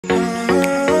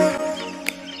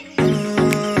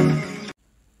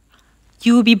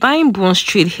You will be buying bone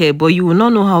straight hair, but you will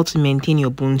not know how to maintain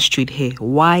your bone straight hair.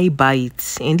 Why buy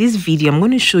it? In this video, I'm going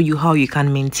to show you how you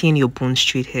can maintain your bone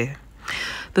straight hair.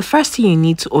 The first thing you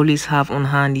need to always have on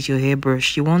hand is your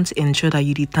hairbrush. You want to ensure that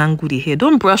you detangle the hair.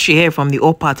 Don't brush your hair from the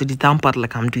up part to the down part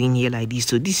like I'm doing here like this.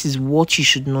 So this is what you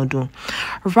should not do.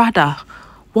 Rather,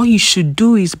 what you should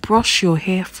do is brush your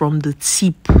hair from the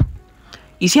tip.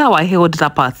 You see how I held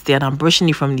that part there and I'm brushing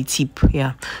it from the tip?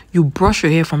 Yeah. You brush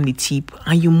your hair from the tip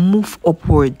and you move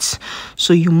upwards.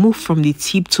 So you move from the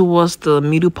tip towards the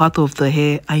middle part of the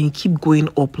hair and you keep going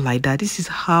up like that. This is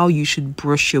how you should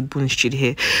brush your bone straight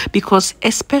hair. Because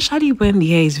especially when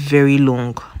the hair is very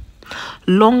long,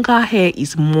 longer hair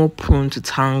is more prone to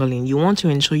tangling. You want to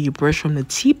ensure you brush from the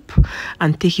tip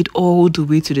and take it all the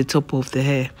way to the top of the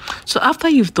hair. So after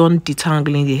you've done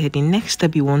detangling the hair, the next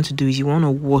step you want to do is you want to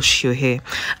wash your hair.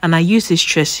 And I use this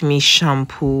Tresemme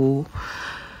shampoo.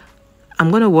 I'm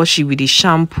going to wash it with the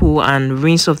shampoo and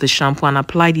rinse off the shampoo and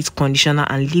apply this conditioner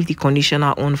and leave the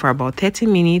conditioner on for about 30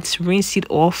 minutes. Rinse it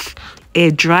off,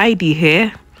 air dry the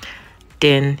hair,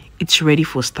 then it's ready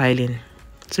for styling.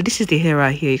 So this is the hair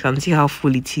right here. You can see how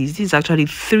full it is. This is actually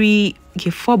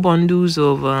 4 bundles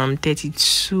of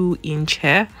 32-inch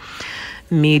hair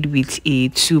made with a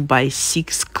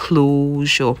 2x6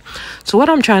 closure. So what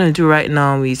I'm trying to do right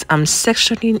now is I'm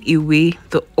sectioning away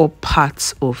the up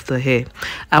parts of the hair.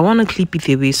 I want to clip it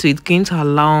away, so it's going to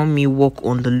allow me work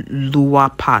on the lower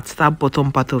part, that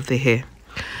bottom part of the hair.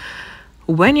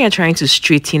 When you're trying to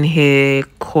straighten hair,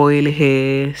 coil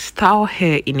hair, style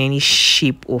hair in any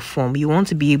shape or form, you want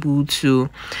to be able to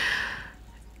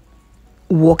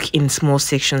work in small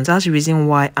sections. That's the reason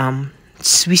why I'm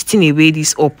twisting away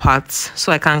these up parts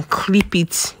so I can clip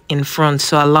it in front,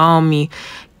 so allow me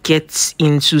get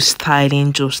into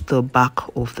styling just the back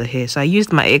of the hair. So I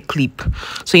used my hair clip.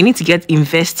 So you need to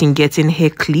invest in getting hair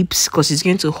clips because it's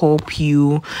going to help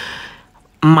you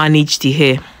manage the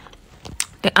hair.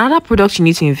 The other product you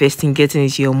need to invest in getting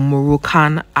is your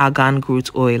Moroccan Argan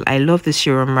Growth Oil. I love this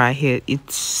serum right here.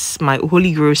 It's my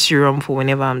holy grail serum for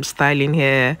whenever I'm styling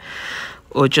hair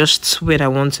or just when I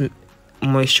want to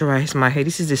moisturize my hair.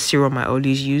 This is the serum I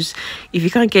always use. If you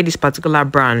can't get this particular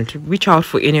brand, reach out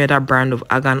for any other brand of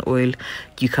argan oil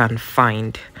you can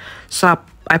find. So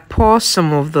I pour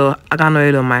some of the argan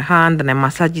oil on my hand and I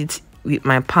massage it with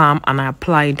my palm and I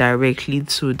apply it directly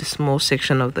to the small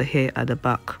section of the hair at the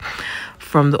back.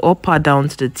 From the upper down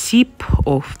to the tip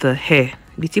of the hair.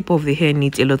 The tip of the hair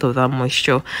needs a lot of that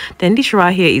moisture. Then this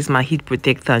right here is my heat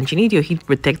protectant. You need your heat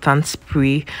protectant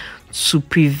spray to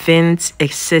prevent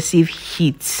excessive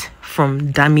heat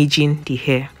from damaging the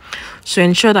hair. So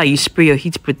ensure that you spray your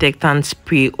heat protectant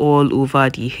spray all over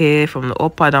the hair from the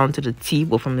upper down to the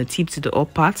tip or from the tip to the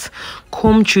up part.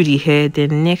 Comb through the hair.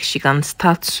 Then next you can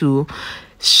start to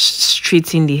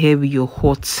straighten the hair with your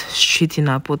hot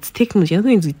straightener. But take note, you're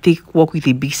not going to work with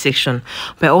a big section,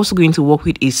 but also going to work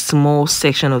with a small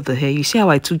section of the hair. You see how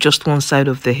I took just one side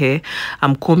of the hair?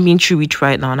 I'm combing through it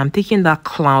right now and I'm taking that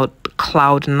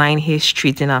Cloud 9 hair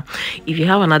straightener. If you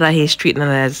have another hair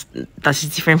straightener that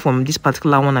is different from this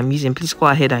particular one I'm using, please go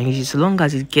ahead and use it. So long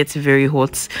as it gets very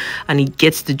hot and it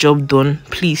gets the job done,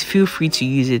 please feel free to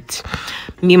use it.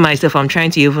 Me myself, I'm trying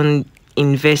to even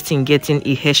invest in getting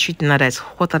a hair straightener that's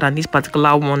hotter than this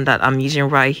particular one that I'm using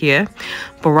right here,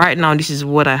 but right now this is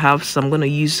what I have, so I'm going to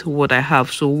use what I have.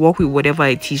 So work with whatever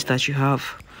it is that you have.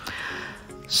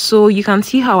 So you can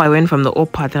see how I went from the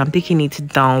up part and I'm taking it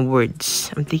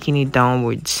downwards. I'm taking it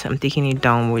downwards.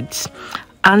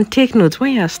 And take note,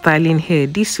 when you're styling hair,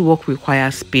 this work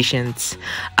requires patience.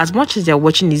 As much as you're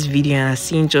watching this video and are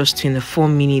seeing just 24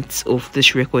 minutes of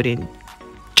this recording,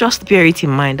 just bear it in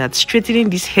mind that straightening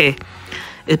this hair,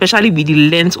 especially with the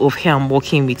length of hair I'm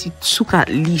working with, it took at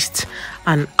least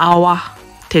an hour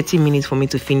 30 minutes for me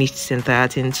to finish this entire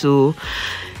thing. So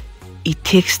it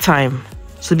takes time,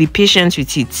 so be patient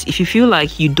with it. If you feel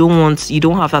like you don't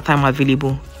have that time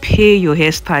available, pay your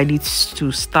hairstylist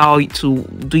to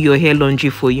do your hair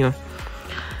laundry for you.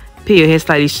 Pay your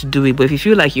hairstylist to do it. But if you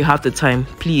feel like you have the time,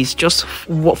 please just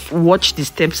watch the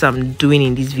steps I'm doing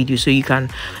in this video so you can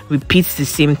repeat the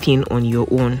same thing on your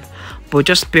own. But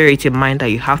just bear it in mind that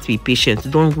you have to be patient.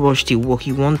 Don't rush the work.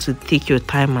 You want to take your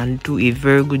time and do a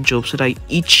very good job so that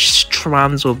each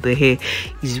strand of the hair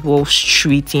is well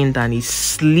straightened and is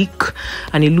sleek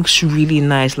and it looks really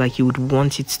nice like you would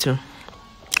want it to.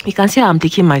 You can see I'm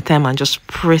taking my time and just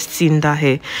pressing that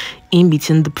hair in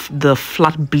between the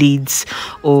flat blades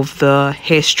of the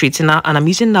hair straightener, and I'm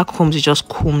using that comb to just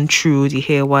comb through the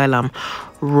hair while I'm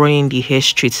running the hair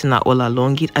straightener all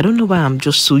along it. I don't know why I'm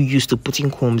just so used to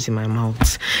putting combs in my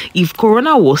mouth. If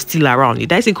Corona was still around,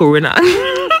 did I say Corona?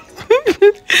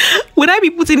 Would I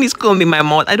be putting this comb in my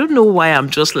mouth? I don't know why I'm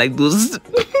just like those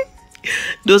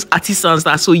those artisans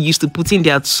that are so used to putting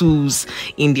their tools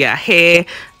in their hair.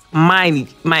 My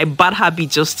bad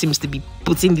habit just seems to be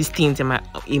putting these things in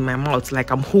my mouth, like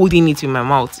I'm holding it in my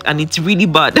mouth, and it's really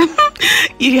bad.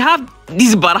 If you have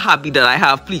this bad habit that I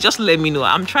have, please just let me know.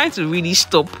 I'm trying to really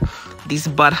stop this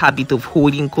bad habit of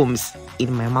holding combs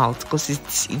in my mouth, because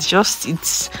it's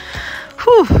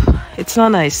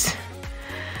not nice.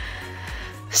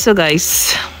 So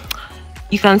guys,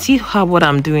 you can see what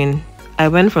I'm doing. I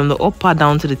went from the upper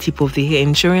down to the tip of the hair,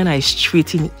 ensuring I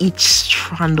straighten each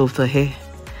strand of the hair,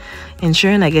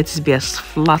 ensuring I get it to be as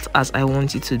flat as I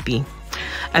want it to be.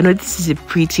 I know this is a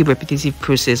pretty repetitive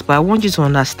process, but I want you to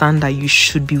understand that you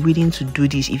should be willing to do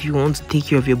this if you want to take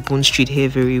care of your bone straight hair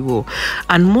very well.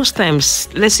 And most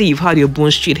times, let's say you've had your bone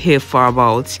straight hair for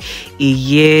about a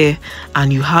year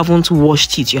and you haven't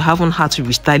washed it, you haven't had to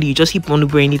restyle it, you just keep on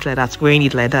wearing it like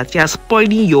that, you're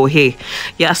spoiling your hair.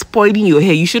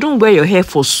 You shouldn't wear your hair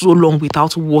for so long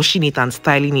without washing it and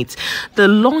styling it. The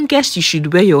longest you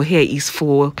should wear your hair is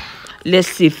for, let's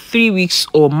say, 3 weeks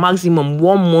or maximum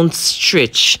 1 month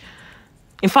stretch.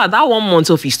 In fact, that 1 month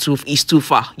off is too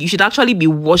far. You should actually be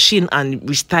washing and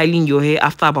restyling your hair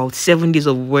after about 7 days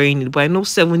of wearing it. But I know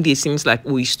 7 days seems like,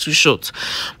 oh, it's too short.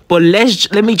 But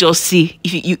let me just say,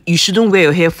 if you shouldn't wear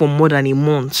your hair for more than a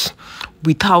month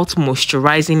without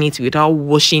moisturizing it, without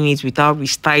washing it, without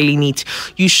restyling it.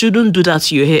 You shouldn't do that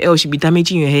to your hair, else you'll be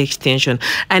damaging your hair extension.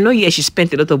 I know, yes, you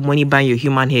spent a lot of money buying your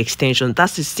human hair extension.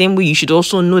 That's the same way you should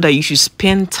also know that you should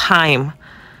spend time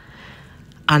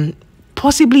and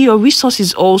possibly your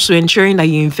resources also ensuring that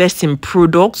you invest in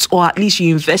products, or at least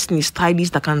you invest in a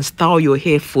stylist that can style your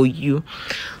hair for you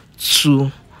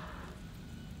to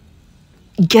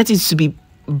get it to be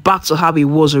back to how it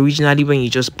was originally when you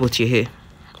just bought your hair.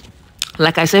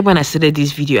 Like I said when I started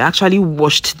this video, I actually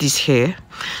washed this hair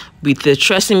with the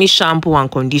Tresemme shampoo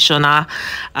and conditioner.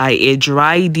 I air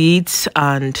dried it,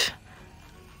 and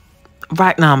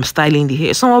right now I'm styling the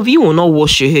hair. Some of you will not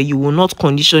wash your hair, you will not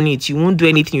condition it, you won't do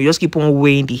anything, you just keep on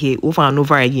wearing the hair over and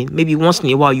over again. Maybe once in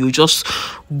a while you just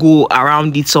go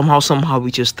around it somehow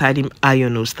with your styling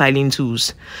iron or styling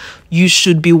tools. You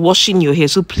should be washing your hair,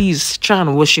 so please try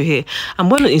and wash your hair. I'm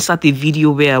going to insert a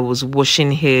video where I was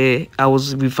washing hair, I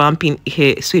was revamping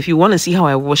hair. So if you want to see how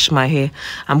I wash my hair,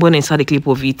 I'm going to insert a clip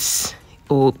of it,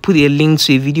 or put a link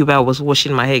to a video where I was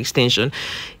washing my hair extension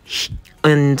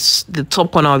in the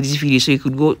top corner of this video, so you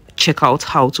could go check out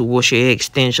how to wash your hair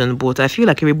extension. But I feel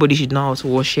like everybody should know how to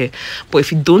wash hair. But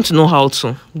if you don't know how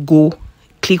to, go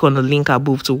click on the link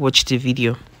above to watch the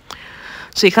video.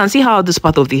 So you can see how this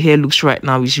part of the hair looks right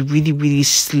now. It's really, really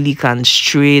sleek and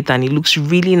straight, and it looks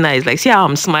really nice. Like, see how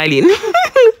I'm smiling.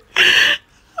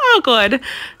 Oh god.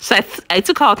 So I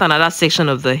took out another section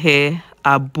of the hair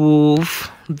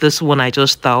above this one I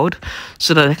just styled,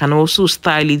 so that I can also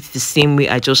style it the same way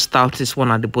I just styled this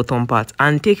one at the bottom part.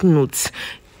 And take notes,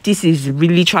 this is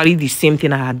really literally the same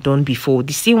thing I had done before.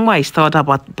 The same way I styled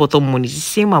that bottom one is the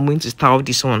same I'm going to style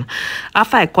this one.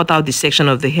 After I cut out the section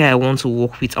of the hair I want to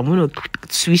work with, I'm going to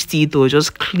twist it or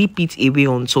just clip it away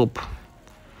on top.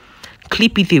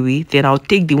 Clip it away, then I'll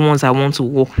take the ones I want to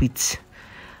work with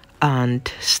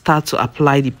and start to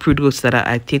apply the products that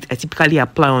I typically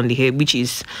apply on the hair, which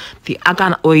is the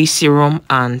argan oil serum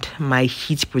and my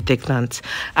heat protectant.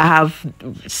 I have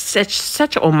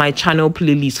search on my channel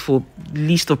playlist for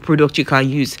list of products you can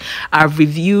use. I've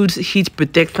reviewed heat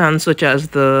protectants such as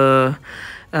the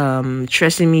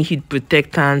Tresemme heat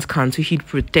protectants, Cantu heat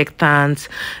protectants.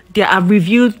 I've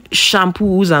reviewed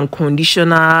shampoos and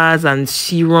conditioners and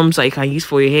serums that you can use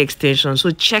for your hair extension.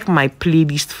 So check my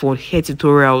playlist for hair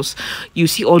tutorials. You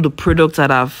see all the products that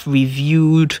I've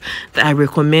reviewed that I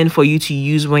recommend for you to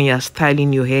use when you're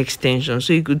styling your hair extension.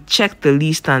 So you could check the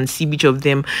list and see which of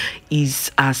them is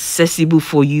accessible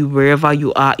for you wherever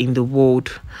you are in the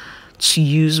world to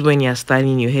use when you're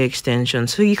styling your hair extension.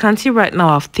 So you can see right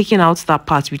now I've taken out that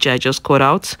part which I just cut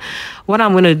out. What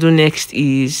I'm going to do next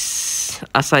is,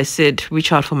 as I said,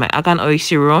 reach out for my argan oil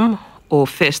serum, or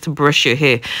first brush your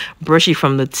hair. Brush it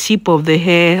from the tip of the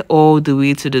hair all the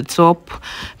way to the top,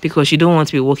 because you don't want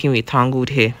to be working with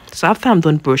tangled hair. So after I'm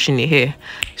done brushing the hair,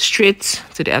 straight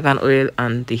to the argan oil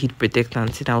and the heat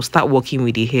protectant, and I'll start working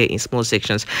with the hair in small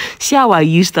sections. See how I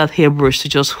use that hairbrush to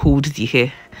just hold the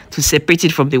hair, to separate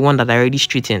it from the one that I already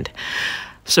straightened.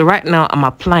 So right now I'm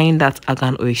applying that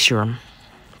argan oil serum,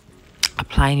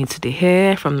 applying it to the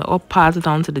hair from the up part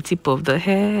down to the tip of the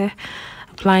hair,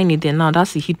 applying it there. Now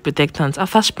that's the heat protectant.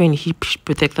 After spraying the heat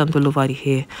protectant all over the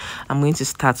hair, I'm going to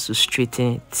start to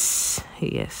straighten it.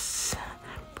 Yes,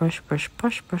 brush, brush,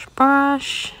 brush, brush,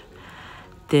 brush.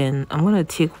 Then I'm going to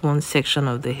take one section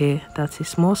of the hair, that's a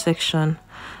small section,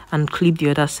 and clip the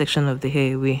other section of the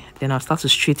hair away. Then I'll start to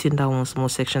straighten that one small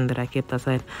section that I kept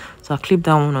aside. So I'll clip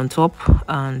that one on top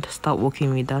and start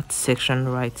working with that section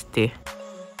right there.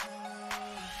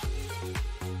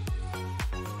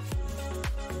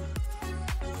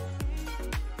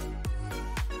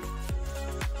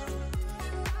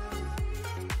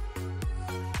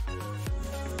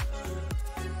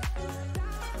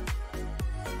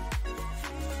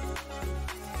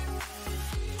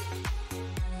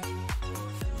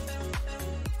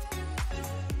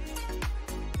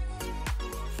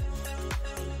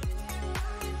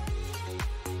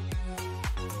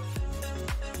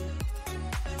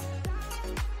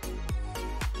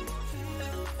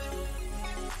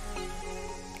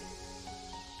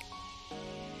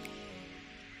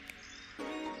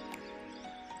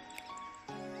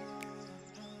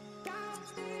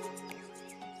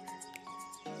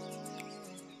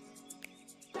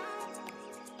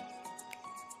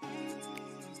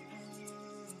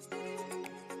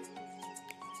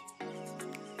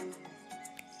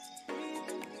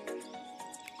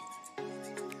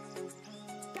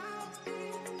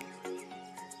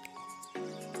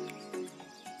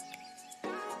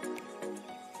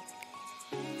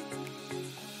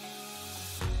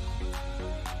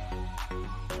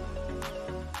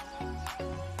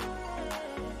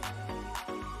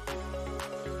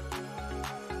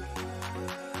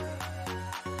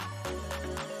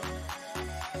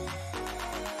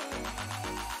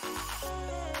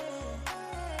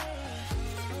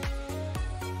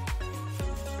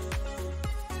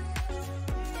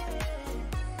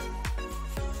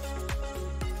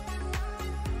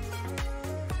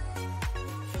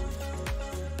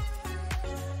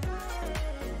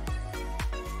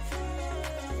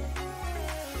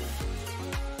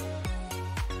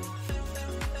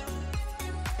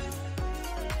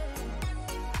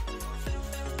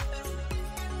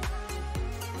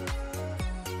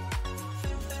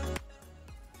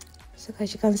 So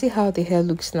guys, you can see how the hair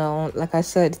looks now. Like I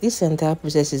said, this entire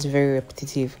process is very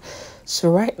repetitive. So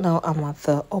right now I'm at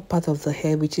the upper part of the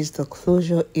hair, which is the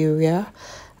closure area.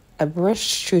 I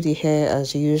brushed through the hair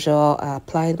as usual. I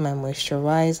applied my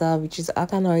moisturizer, which is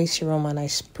argan oil serum, and I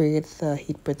sprayed the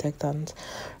heat protectant.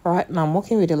 Right now I'm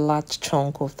working with a large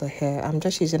chunk of the hair. I'm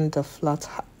just using the flat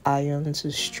iron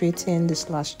to straighten this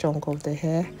last chunk of the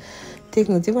hair. Take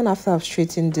note, even after I've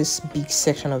straightened this big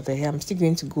section of the hair, I'm still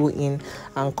going to go in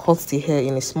and cut the hair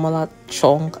in a smaller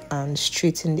chunk and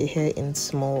straighten the hair in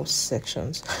small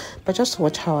sections. But just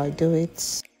watch how I do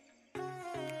it.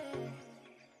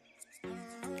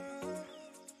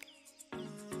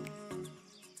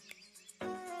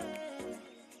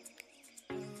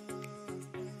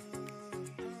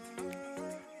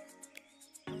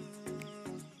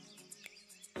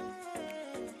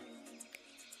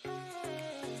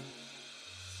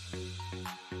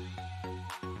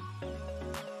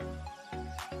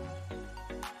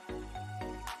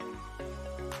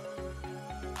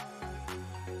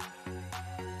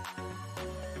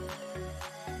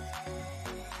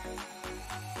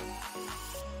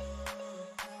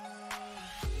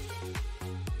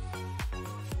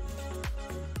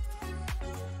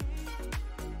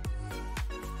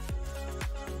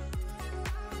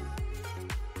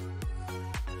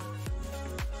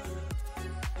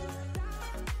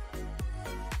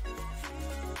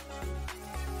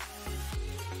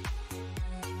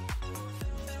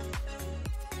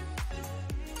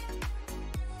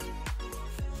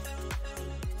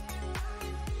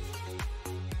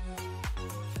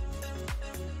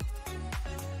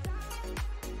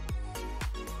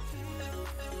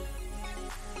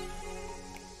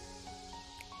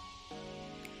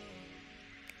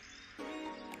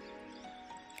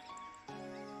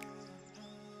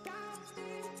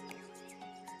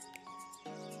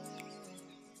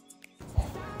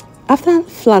 After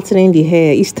flattening the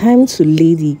hair, it's time to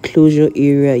lay the closure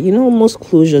area. You know, most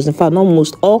closures, in fact, not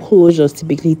most, all closures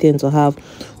typically tend to have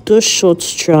those short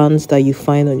strands that you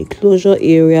find on the closure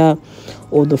area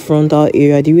or the frontal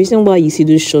area. The reason why you see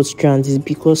those short strands is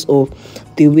because of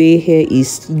the way hair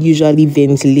is usually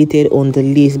ventilated on the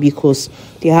lace, because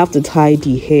they have to tie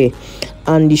the hair,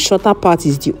 and the shorter part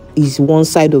is one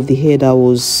side of the hair that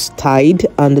was tied,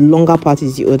 and the longer part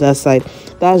is the other side.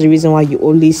 That's the reason why you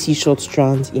always see short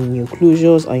strands in your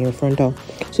closures and your frontal.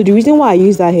 So the reason why I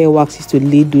use that hair wax is to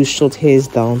lay those short hairs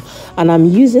down, and I'm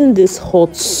using this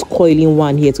hot coiling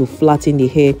one here to flatten the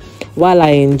hair while I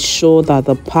ensure that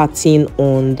the pattern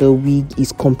on the wig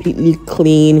is completely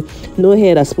clean. No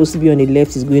hair that's supposed to be on the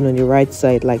left is going on the right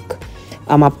side. Like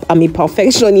I'm a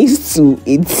perfectionist to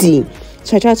a T.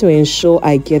 So I try to ensure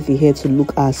I get the hair to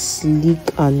look as sleek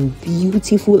and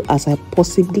beautiful as I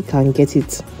possibly can get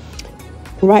it.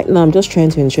 Right now, I'm just trying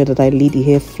to ensure that I lay the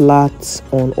hair flat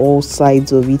on all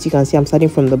sides of it. You can see I'm starting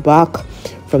from the back.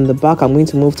 From the back, I'm going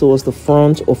to move towards the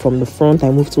front, or from the front, I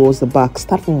move towards the back.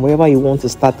 Start from wherever you want to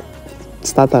start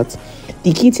at.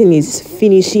 The key thing is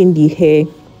finishing the hair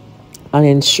and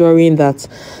ensuring that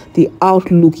the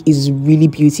outlook is really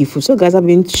beautiful. So guys, I've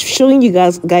been showing you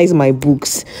guys my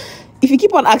books. If you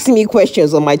keep on asking me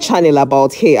questions on my channel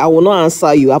about hair, I will not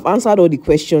answer you. I've answered all the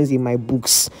questions in my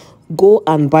books. Go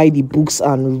and buy the books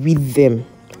and read them.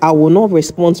 I will not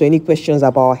respond to any questions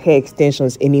about hair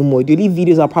extensions anymore. The only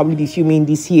videos I'll probably be filming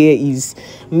this year is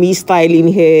me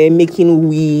styling hair, making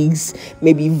wigs,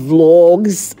 maybe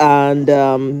vlogs,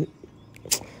 and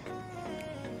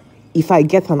if I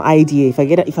get an idea, if I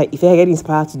get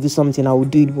inspired to do something, I will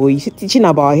do it. But you see, teaching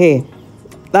about hair,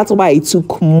 that's why it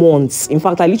took months. In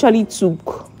fact, I literally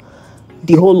took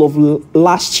the whole of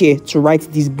last year to write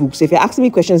these books. So if you're asking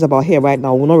me questions about hair right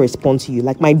now, I will not respond to you.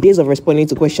 Like, my days of responding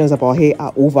to questions about hair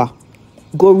are over.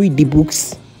 Go read the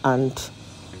books and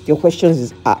your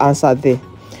questions are answered there.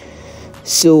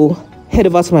 So head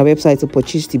over to my website to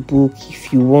purchase the book.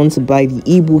 If you want to buy the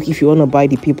ebook, if you want to buy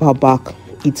the paperback,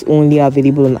 it's only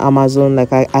available on Amazon.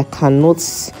 Like, I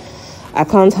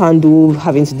can't handle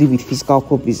having to deal with physical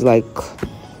copies. Like,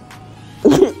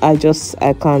 I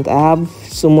can't. I have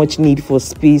so much need for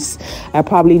space. I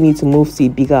probably need to move to a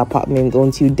bigger apartment.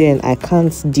 Until then, I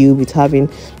can't deal with having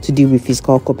to deal with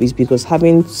physical copies, because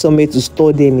having somewhere to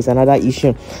store them is another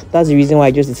issue. That's the reason why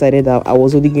I just decided that I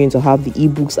was only going to have the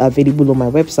ebooks available on my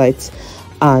website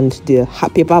and the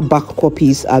paperback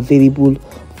copies available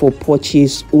for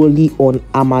purchase only on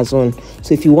Amazon.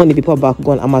 So if you want the paperback,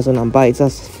 go on Amazon and buy it.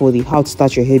 That's for the How to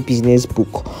Start Your Hair Business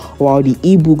book. While the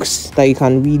ebooks that you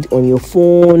can read on your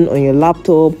phone, on your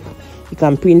laptop, you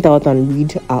can print out and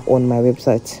read, are on my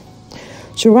website.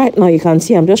 So right now you can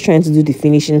see I'm just trying to do the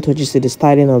finishing touches to the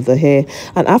styling of the hair,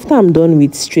 and after I'm done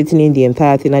with straightening the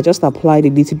entire thing, I just applied a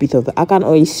little bit of the argan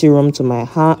oil serum to my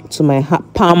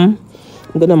palm.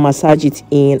 I'm gonna massage it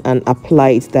in and apply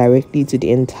it directly to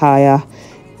the entire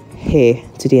hair,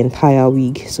 to the entire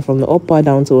wig. So from the upper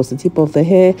down towards the tip of the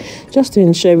hair, just to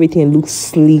ensure everything looks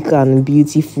sleek and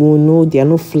beautiful. No, there are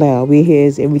no flyaway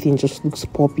hairs. Everything just looks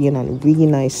popping and really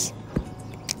nice.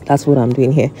 That's what I'm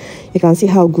doing here. You can see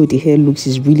how good the hair looks.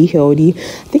 It's really healthy.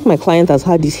 I think my client has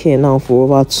had this hair now for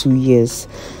over 2 years.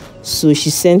 So she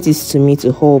sent it to me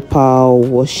to help her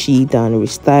wash it and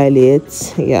restyle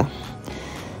it. Yeah.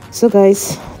 So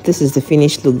guys, this is the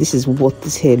finished look. This is what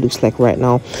this hair looks like right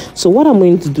now. So what I'm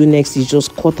going to do next is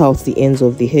just cut out the ends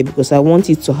of the hair, because I want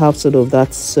it to have sort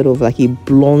of like a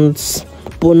blonde,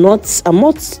 but I'm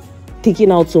not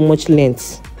taking out so much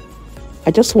length.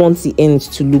 I just want the ends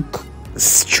to look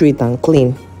straight and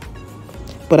clean,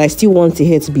 but I still want the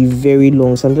hair to be very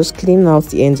long. So I'm just cleaning out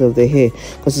the ends of the hair,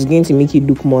 because it's going to make it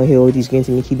look more healthy. It's going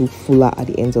to make it look fuller at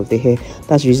the ends of the hair.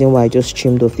 That's the reason why I just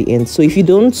trimmed off the ends. So if you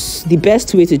don't, the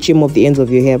best way to trim off the ends of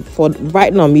your hair, for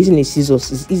right now I'm using a scissors.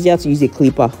 It's easier to use a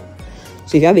clipper.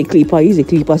 So if you have a clipper, use a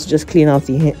clipper to just clean out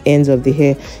the ends of the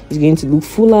hair. It's going to look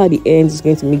fuller at the ends. It's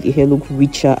going to make the hair look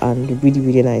richer and really,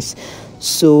 really nice.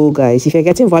 So guys, if you're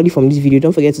getting value from this video,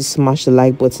 don't forget to smash the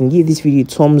like button, give this video a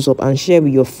thumbs up, and share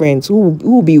with your friends who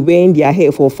will be wearing their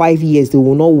hair for 5 years. They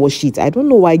will not wash it. I don't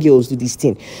know why girls do this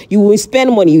thing. You will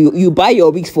spend money. You buy your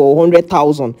wigs for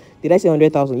 100,000. Did I say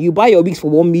 100,000? You buy your wigs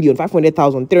for 1,000,000,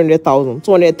 500,000, 300,000,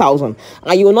 200,000,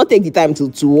 and you will not take the time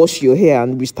to wash your hair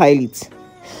and restyle it.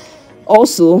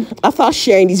 Also, after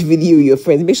sharing this video with your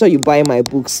friends, make sure you buy my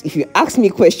books. If you ask me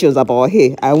questions about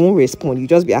hair, I won't respond. You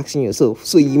just be asking yourself.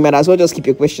 So you might as well just keep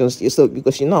your questions to yourself,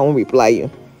 because you know I won't reply you.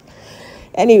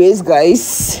 Anyways,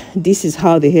 guys, this is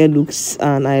how the hair looks,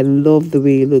 and I love the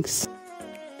way it looks.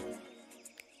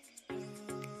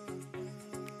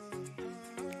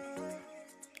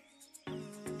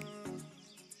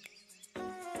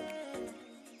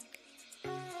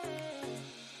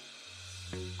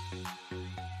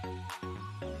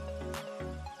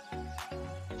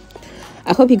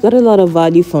 I hope you got a lot of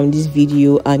value from this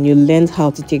video and you learned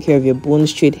how to take care of your bone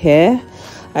straight hair.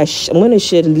 I'm going to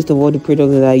share the list of all the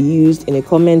products that I used in the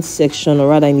comment section, or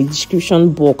rather in the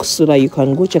description box, so that you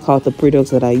can go check out the products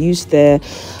that I used there.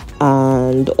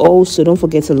 And also don't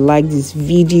forget to like this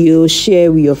video,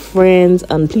 share with your friends,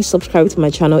 and please subscribe to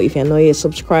my channel if you're not yet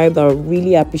subscribed. I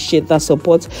really appreciate that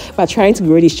support. We're trying to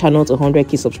grow this channel to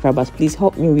 100k subscribers. Please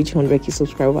help me reach 100k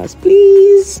subscribers,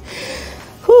 please.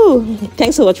 Whew.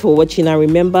 Thanks so much for watching, and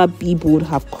remember, be bold,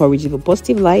 have courage, live a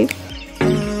positive life.